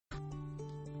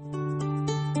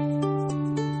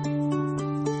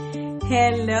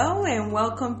Hello and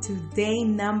welcome to day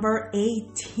number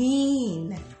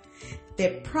 18.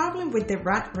 The problem with the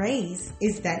rat race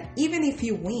is that even if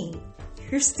you win,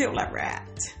 you're still a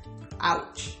rat.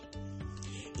 Ouch.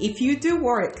 If you do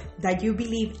work that you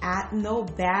believe add no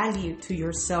value to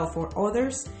yourself or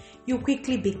others, you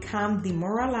quickly become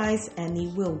demoralized and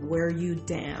it will wear you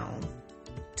down.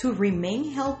 To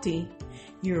remain healthy,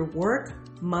 your work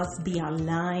must be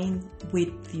aligned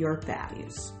with your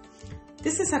values.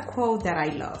 This is a quote that I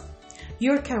love.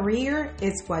 Your career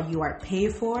is what you are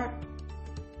paid for.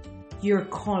 Your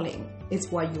calling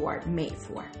is what you are made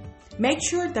for. Make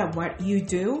sure that what you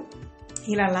do,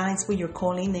 it aligns with your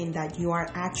calling and that you are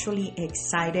actually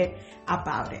excited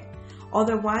about it.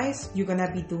 Otherwise, you're going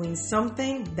to be doing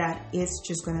something that is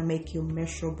just going to make you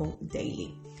miserable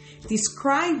daily.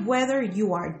 Describe whether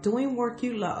you are doing work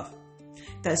you love.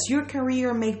 Does your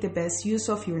career make the best use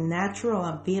of your natural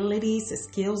abilities,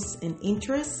 skills, and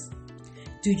interests?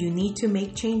 Do you need to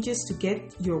make changes to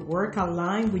get your work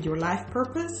aligned with your life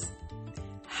purpose?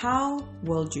 How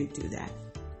will you do that?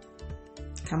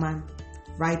 Come on,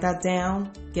 write that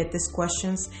down, get these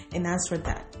questions, and answer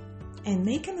that. And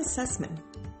make an assessment.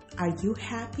 Are you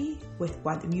happy with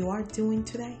what you are doing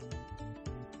today?